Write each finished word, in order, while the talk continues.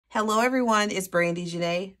Hello everyone, it's Brandi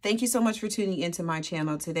Janei. Thank you so much for tuning into my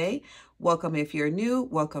channel today. Welcome if you're new,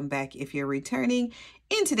 welcome back if you're returning.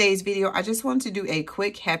 In today's video, I just wanted to do a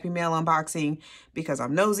quick Happy Mail unboxing because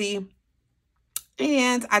I'm nosy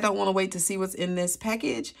and I don't want to wait to see what's in this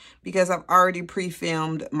package because I've already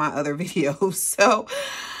pre-filmed my other videos. So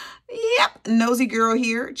yep, nosy girl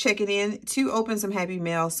here, checking in to open some Happy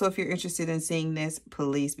Mail. So if you're interested in seeing this,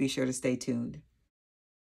 please be sure to stay tuned.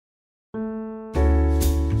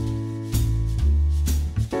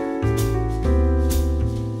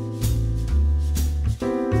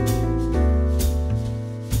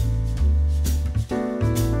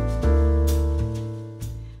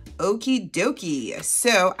 Okie dokie.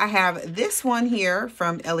 So I have this one here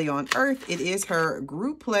from Ellie on Earth. It is her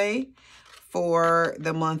group play for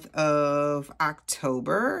the month of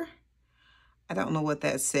October. I don't know what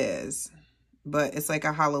that says, but it's like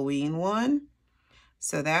a Halloween one.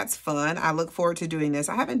 So that's fun. I look forward to doing this.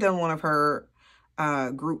 I haven't done one of her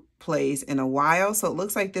group plays in a while. So it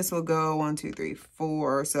looks like this will go 1, 2, 3,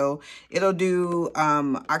 4. So it'll do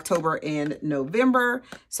October and November.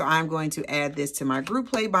 So I'm going to add this to my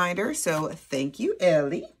group play binder. So thank you,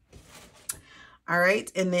 Ellie. All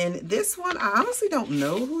right. And then this one, I honestly don't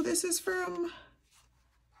know who this is from.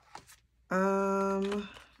 Don't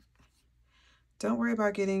worry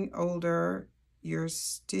about getting older. You're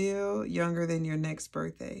still younger than your next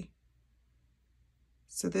birthday.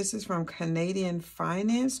 So this is from Canadian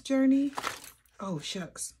Finance Journey. Oh,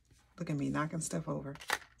 shucks. Look at me knocking stuff over.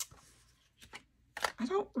 I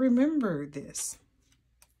don't remember this.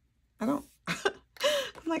 I'm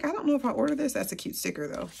like, I don't know if I ordered this. That's a cute sticker,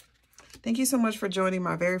 though. Thank you so much for joining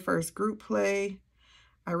my very first group play.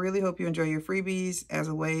 I really hope you enjoy your freebies as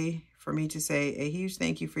a way for me to say a huge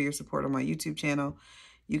thank you for your support on my YouTube channel.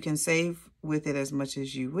 You can save with it as much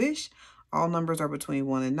as you wish. All numbers are between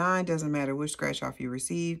 1 and 9. Doesn't matter which scratch off you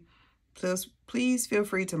receive. Please feel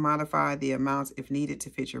free to modify the amounts if needed to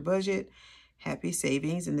fit your budget. Happy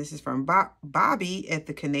savings. And this is from Bobby at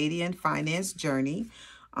the Canadian Finance Journey.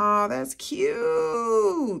 Oh, that's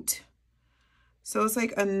cute. So it's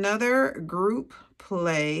like another group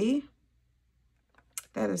play.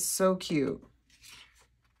 That is so cute.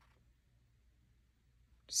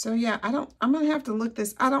 So yeah, I'm going to have to look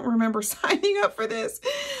this. I don't remember signing up for this.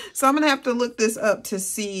 So I'm going to have to look this up to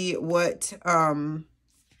see what,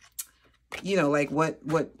 you know, like what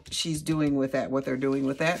she's doing with that, what they're doing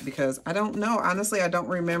with that, because I don't know. Honestly, I don't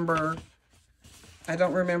remember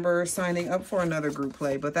signing up for another group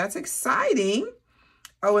play, but that's exciting.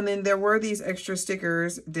 Oh, and then there were these extra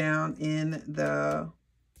stickers down in the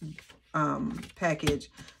package.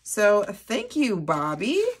 So thank you,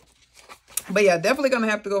 Bobby. But yeah, definitely going to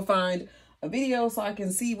have to go find a video so I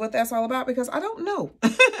can see what that's all about because I don't know.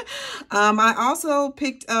 I also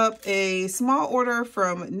picked up a small order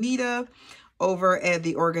from Nita over at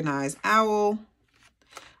the Organized Owl.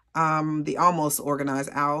 The Almost Organized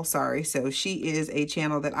Owl, sorry. So she is a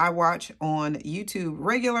channel that I watch on YouTube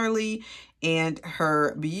regularly. And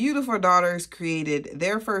her beautiful daughters created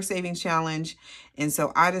their first savings challenge. And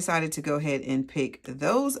so I decided to go ahead and pick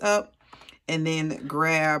those up. And then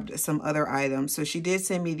grabbed some other items. So she did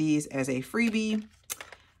send me these as a freebie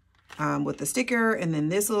with the sticker. And then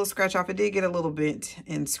this little scratch off. It did get a little bent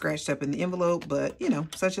and scratched up in the envelope, but you know,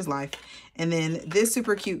 such is life. And then this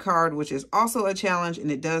super cute card, which is also a challenge.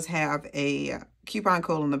 And it does have a coupon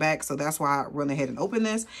code on the back. So that's why I went ahead and opened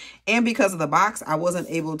this. And because of the box, I wasn't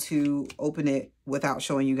able to open it without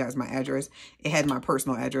showing you guys my address. It had my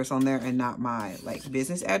personal address on there and not my like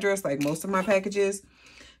business address, like most of my packages.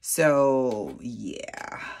 So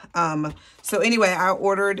yeah. So anyway, I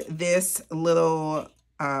ordered this little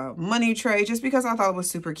money tray just because I thought it was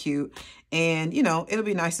super cute. And you know, it'll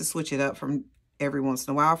be nice to switch it up from every once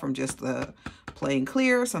in a while from just the plain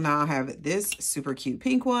clear. So now I have this super cute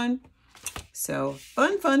pink one. So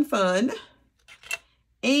fun, fun, fun.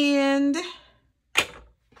 And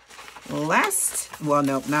last, well,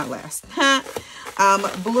 nope, not last.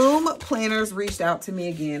 Bloom Planners reached out to me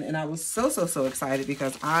again, and I was so excited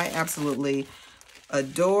because I absolutely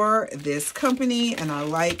adore this company and I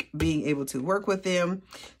like being able to work with them.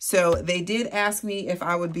 So they did ask me if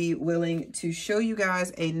I would be willing to show you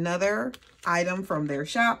guys another item from their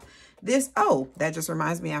shop. This, oh, that just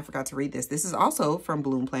reminds me, I forgot to read this. This is also from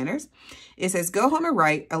Bloom Planners. It says, go home and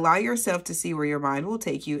write. Allow yourself to see where your mind will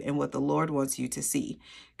take you and what the Lord wants you to see.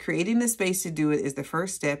 Creating the space to do it is the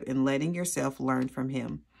first step in letting yourself learn from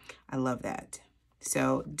him. I love that.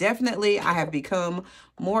 So definitely I have become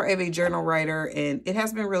more of a journal writer, and it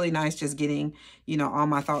has been really nice just getting, you know, all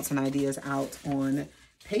my thoughts and ideas out on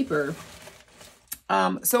paper.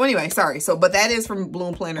 So anyway, sorry. But that is from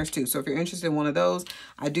Bloom Planners too. So if you're interested in one of those,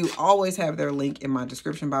 I do always have their link in my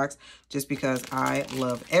description box just because I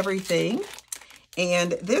love everything.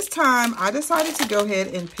 And this time I decided to go ahead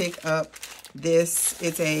and pick up this.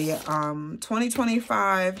 It's a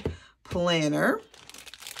 2025 planner.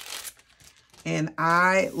 And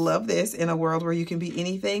I love this. In a world where you can be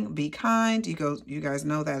anything, be kind. You guys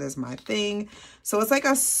know that is my thing. So it's like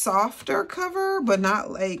a softer cover, but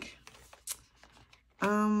not like,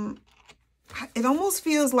 it almost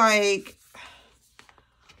feels like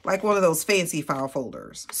one of those fancy file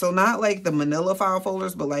folders. So not like the manila file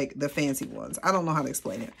folders, but like the fancy ones. I don't know how to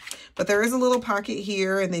explain it. But there is a little pocket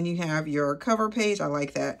here, and then you have your cover page. I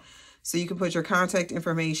like that. So you can put your contact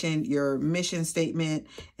information, your mission statement,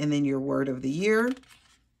 and then your word of the year.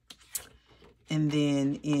 And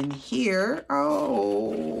then in here,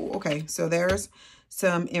 oh, okay. So there's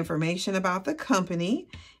some information about the company.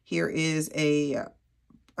 Here is a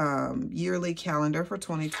yearly calendar for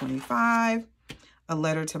 2025. A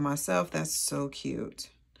letter to myself. That's so cute.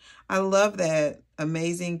 I love that.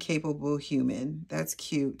 Amazing, capable human. That's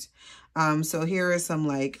cute. So here are some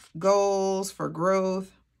like goals for growth,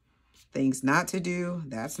 things not to do.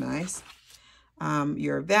 That's nice.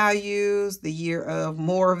 Your values, the year of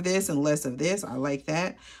more of this and less of this. I like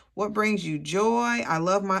that. What brings you joy? I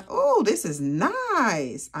love my, oh, this is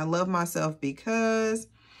nice. I love myself because,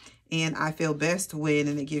 and I feel best when,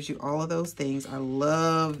 and it gives you all of those things. I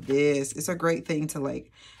love this. It's a great thing to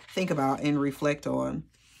like think about and reflect on.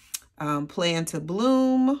 Plan to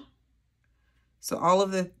bloom. So all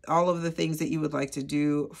of the things that you would like to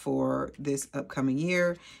do for this upcoming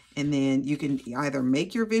year. And then you can either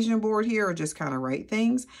make your vision board here or just kind of write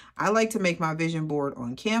things. I like to make my vision board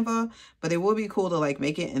on Canva, but it will be cool to like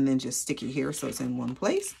make it and then just stick it here so it's in one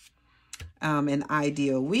place. An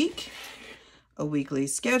ideal week. A weekly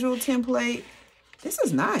schedule template. This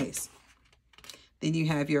is nice. Then you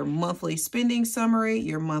have your monthly spending summary,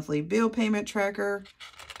 your monthly bill payment tracker.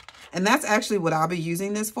 And that's actually what I'll be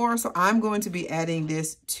using this for. So I'm going to be adding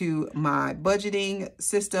this to my budgeting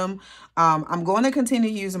system. I'm going to continue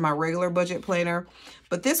using my regular budget planner,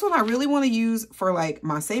 but this one I really want to use for like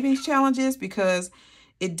my savings challenges because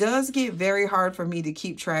it does get very hard for me to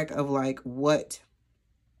keep track of like what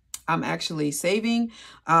I'm actually saving.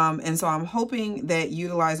 And so I'm hoping that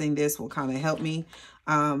utilizing this will kind of help me.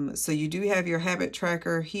 So you do have your habit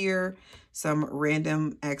tracker here, some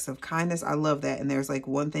random acts of kindness. I love that. And there's like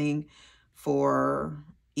one thing for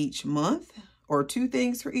each month or two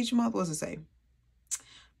things for each month. What does it say?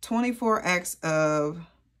 24 acts of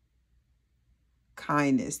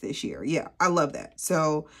kindness this year. Yeah, I love that.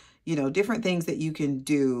 So, you know, different things that you can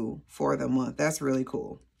do for the month. That's really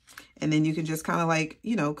cool. And then you can just kind of like,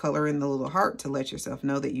 you know, color in the little heart to let yourself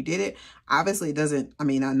know that you did it. Obviously, it doesn't, I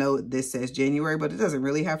mean, I know this says January, but it doesn't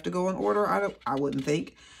really have to go in order. I wouldn't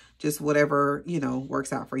think. Just whatever, you know,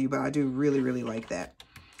 works out for you. But I do really, really like that.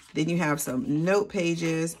 Then you have some note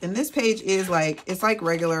pages. And this page is like, it's like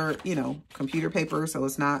regular, you know, computer paper. So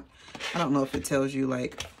it's not, I don't know if it tells you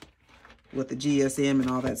like what the GSM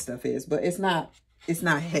and all that stuff is. But it's not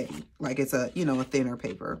heavy. Like it's a, you know, a thinner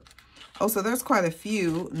paper. Oh, so there's quite a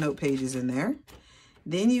few note pages in there.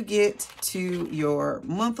 Then you get to your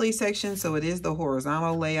monthly section. So it is the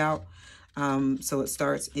horizontal layout. So it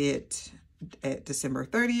starts at December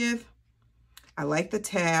 30th. I like the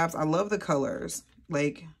tabs. I love the colors.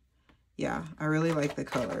 Like, yeah, I really like the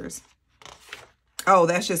colors. Oh,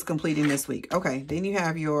 that's just completing this week. Okay, then you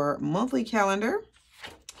have your monthly calendar.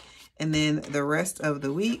 And then the rest of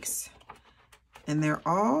the weeks. And they're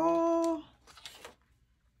all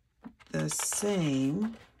the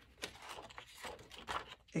same,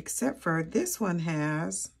 except for this one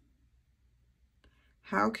has,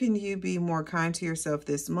 how can you be more kind to yourself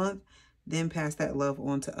this month, then pass that love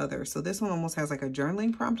on to others. So this one almost has like a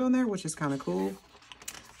journaling prompt on there, which is kind of cool.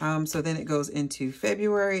 So then it goes into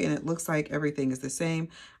February and it looks like everything is the same.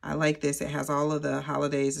 I like this. It has all of the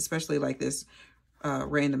holidays, especially like this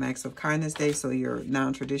random acts of kindness day. So your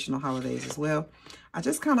non-traditional holidays as well. I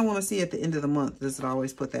just kind of want to see at the end of the month, does it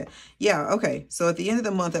always put that? Yeah, okay. So at the end of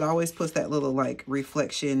the month, it always puts that little like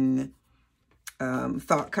reflection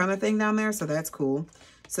thought kind of thing down there. So that's cool.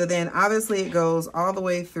 So then obviously it goes all the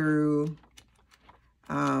way through,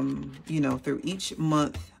 you know, through each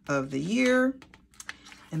month of the year.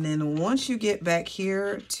 And then once you get back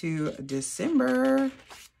here to December,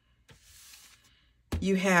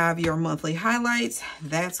 you have your monthly highlights.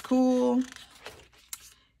 That's cool.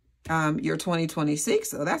 Your 2026.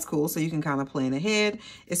 So that's cool. So you can kind of plan ahead,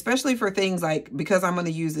 especially for things like, because I'm going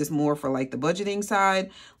to use this more for like the budgeting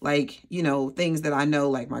side, like, you know, things that I know,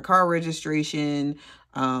 like my car registration,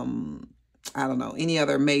 I don't know, any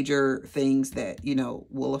other major things that, you know,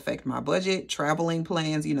 will affect my budget, traveling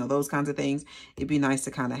plans, you know, those kinds of things. It'd be nice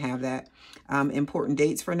to kind of have that. Important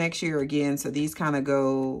dates for next year again. So these kind of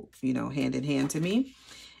go, you know, hand in hand to me.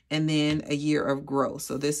 And then a year of growth.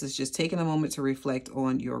 So this is just taking a moment to reflect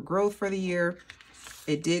on your growth for the year.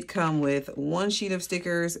 It did come with one sheet of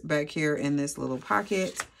stickers back here in this little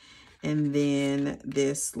pocket. And then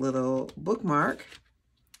this little bookmark,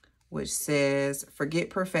 which says, forget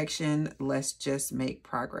perfection, let's just make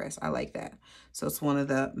progress. I like that. So it's one of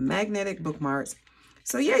the magnetic bookmarks.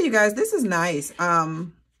 So yeah, you guys, this is nice.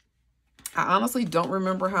 I honestly don't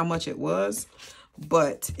remember how much it was,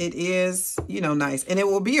 but it is, you know, nice. And it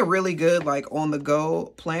will be a really good, like, on the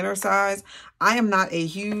go planner size. I am not a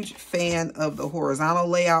huge fan of the horizontal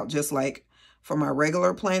layout, just like for my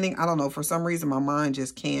regular planning. I don't know, for some reason, my mind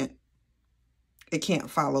just can't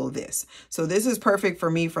follow this. So this is perfect for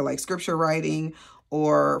me for like scripture writing,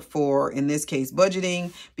 or for, in this case,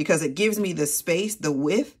 budgeting, because it gives me the space, the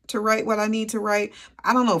width to write what I need to write.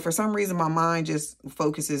 I don't know, for some reason, my mind just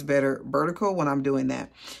focuses better vertical when I'm doing that.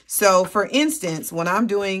 So for instance, when I'm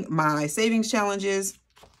doing my savings challenges,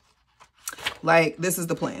 like, this is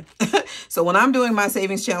the plan. So when I'm doing my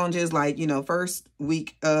savings challenges, like, you know, first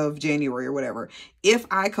week of January or whatever, if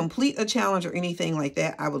I complete a challenge or anything like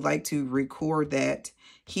that, I would like to record that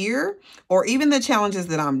here. Or even the challenges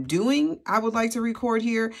that I'm doing, I would like to record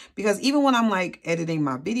here, because even when I'm like editing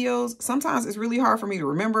my videos, sometimes it's really hard for me to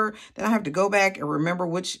remember. Then I have to go back and remember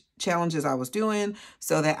which challenges I was doing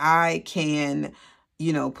so that I can,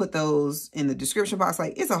 you know, put those in the description box.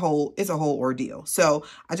 Like, it's a whole ordeal. So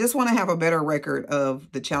I just want to have a better record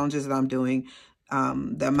of the challenges that I'm doing,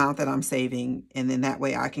 the amount that I'm saving, and then that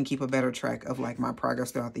way I can keep a better track of like my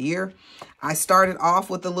progress throughout the year. I started off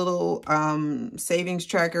with a little savings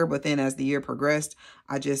tracker, but then as the year progressed,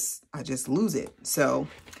 I just lose it. So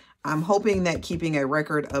I'm hoping that keeping a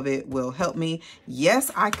record of it will help me. Yes,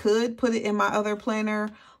 I could put it in my other planner,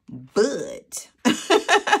 but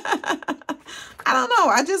I don't know.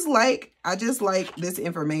 I just like this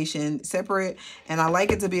information separate, and I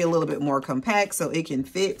like it to be a little bit more compact so it can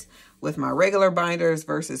fit with my regular binders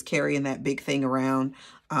versus carrying that big thing around,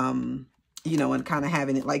 you know, and kind of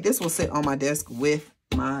having it like this will sit on my desk with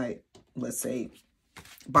my, let's say,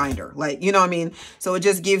 binder, like, you know what I mean? So it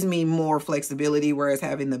just gives me more flexibility, whereas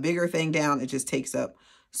having the bigger thing down, it just takes up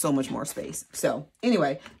so much more space. So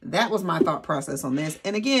anyway, that was my thought process on this.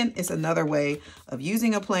 And again, it's another way of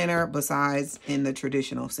using a planner besides in the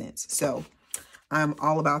traditional sense. So I'm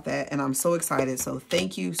all about that, and I'm so excited. So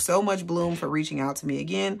thank you so much, Bloom, for reaching out to me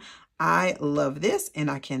again. I love this, and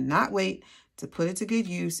I cannot wait to put it to good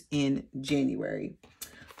use in January.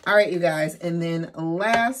 All right, you guys. And then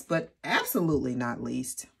last but absolutely not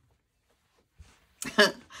least,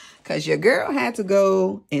 because your girl had to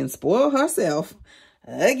go and spoil herself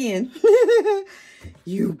again.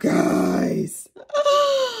 You guys,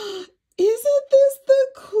 isn't this the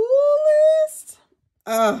coolest?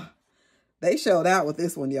 They showed out with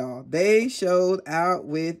this one, y'all. They showed out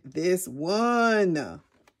with this one.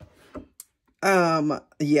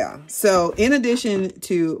 Yeah. So in addition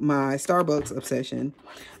to my Starbucks obsession,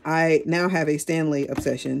 I now have a Stanley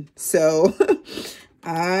obsession. So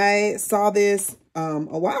I saw this a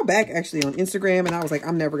while back actually on Instagram, and I was like,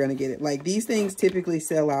 I'm never going to get it. Like, these things typically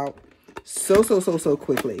sell out so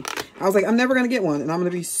quickly. I was like, I'm never going to get one, and I'm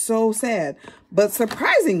going to be so sad. But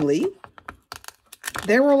surprisingly,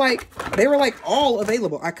 they were like all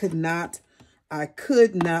available. I could not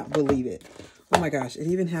believe it. Oh my gosh, it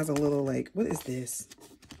even has a little, like, what is this?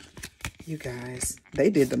 You guys, they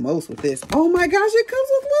did the most with this. Oh my gosh, it comes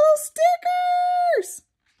with little stickers.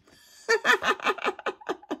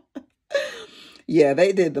 Yeah,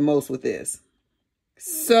 they did the most with this.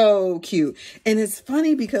 So cute. And it's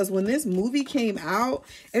funny because when this movie came out,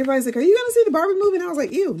 everybody's like, are you going to see the Barbie movie? And I was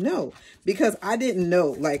like, ew, no. Because I didn't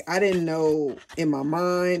know. Like, I didn't know in my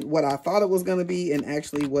mind what I thought it was going to be. And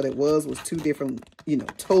actually what it was two different, you know,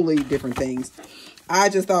 totally different things. I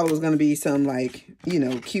just thought it was going to be some, like, you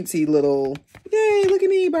know, cutesy little, yay, look at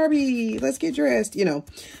me, Barbie, let's get dressed, you know,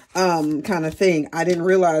 kind of thing. I didn't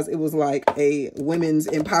realize it was like a women's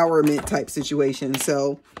empowerment type situation.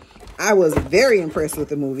 So I was very impressed with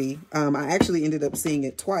the movie. I actually ended up seeing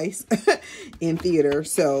it twice in theater.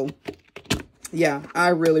 So yeah, I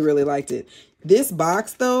really liked it. This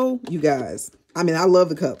box though, you guys, I mean, I love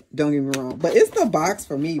the cup, don't get me wrong, but it's the box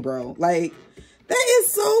for me, bro. Like, that is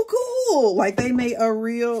so cool. Like, they made a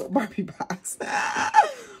real Barbie box.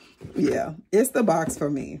 Yeah, it's the box for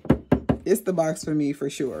me. It's the box for me for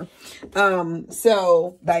sure.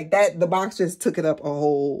 So like that, the box just took it up a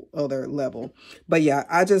whole other level. But yeah,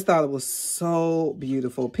 I just thought it was so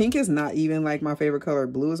beautiful. Pink is not even like my favorite color.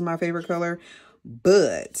 Blue is my favorite color.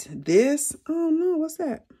 But this, oh no, what's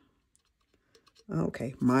that?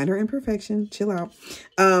 Okay, minor imperfection. Chill out.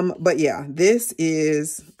 But yeah, this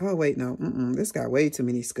is, oh wait, no, this got way too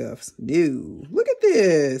many scuffs. No, look at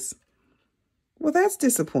this. Well, that's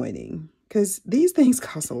disappointing because these things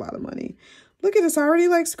cost a lot of money. Look at this, already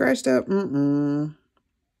like scratched up. Yeah,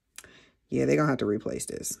 they're gonna have to replace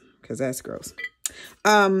this because that's gross.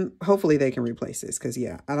 Hopefully they can replace this because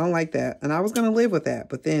yeah, I don't like that. And I was gonna live with that,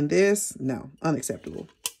 but then this, no, unacceptable.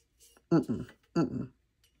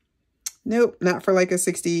 Nope, not for like a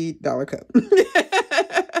 $60 cup.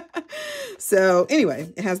 So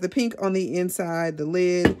anyway, it has the pink on the inside, the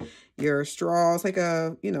lid, your straws, like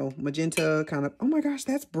a, you know, magenta kind of. Oh my gosh,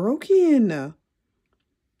 that's broken.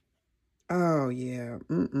 Oh yeah,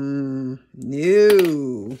 no.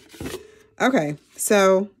 Okay,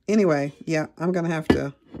 so anyway, yeah, I'm gonna have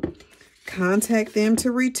to contact them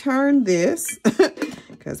to return this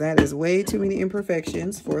because that is way too many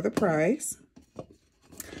imperfections for the price.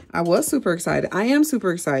 I was super excited. I am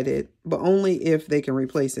super excited, but only if they can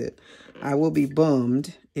replace it. I will be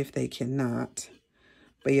bummed if they cannot.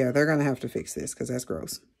 But yeah, they're going to have to fix this because that's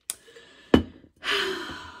gross.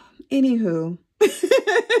 Anywho,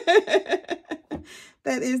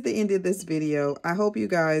 that is the end of this video. I hope you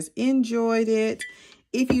guys enjoyed it.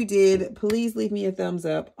 If you did, please leave me a thumbs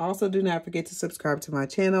up. Also, do not forget to subscribe to my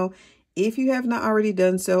channel. If you have not already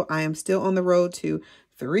done so, I am still on the road to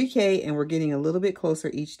 3K and we're getting a little bit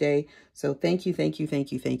closer each day. So thank you for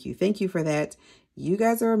that. You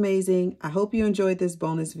guys are amazing. I hope you enjoyed this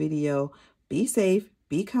bonus video. Be safe,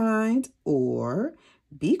 be kind, or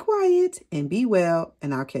be quiet and be well,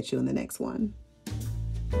 and I'll catch you in the next one.